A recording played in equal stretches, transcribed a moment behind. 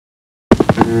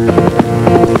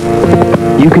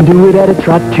You can do it at a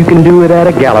trot, you can do it at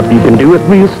a gallop, you can do it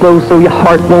real slow so your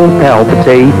heart won't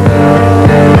palpitate.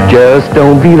 Just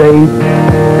don't be late.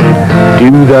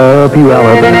 Do the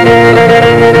Puyallup.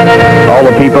 All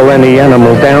the people and the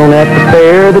animals down at the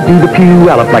fair that do the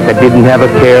Puyallup like they didn't have a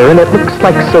care, and it looks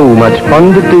like so much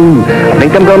fun to do. I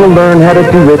think I'm gonna learn how to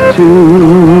do it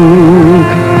too.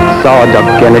 Saw a duck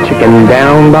and a chicken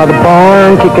down by the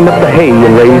barn, kicking up the hay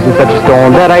and raising such a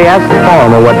storm that I asked the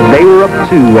farmer what they were up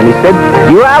to, and he said,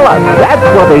 Puyallup, that's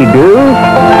what they do.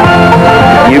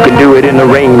 You can do it in the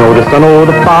rain or the sun or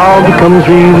the fog. It comes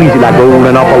real easy like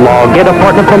rolling off a log. Get a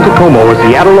partner from Tacoma or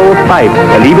Seattle or Fife.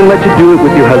 They'll even let you do it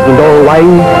with your husband or wife.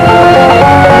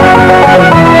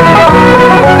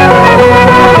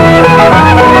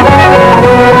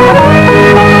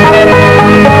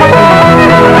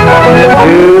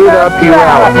 Do the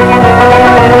Puyallup.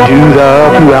 Do the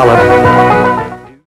Puyallup.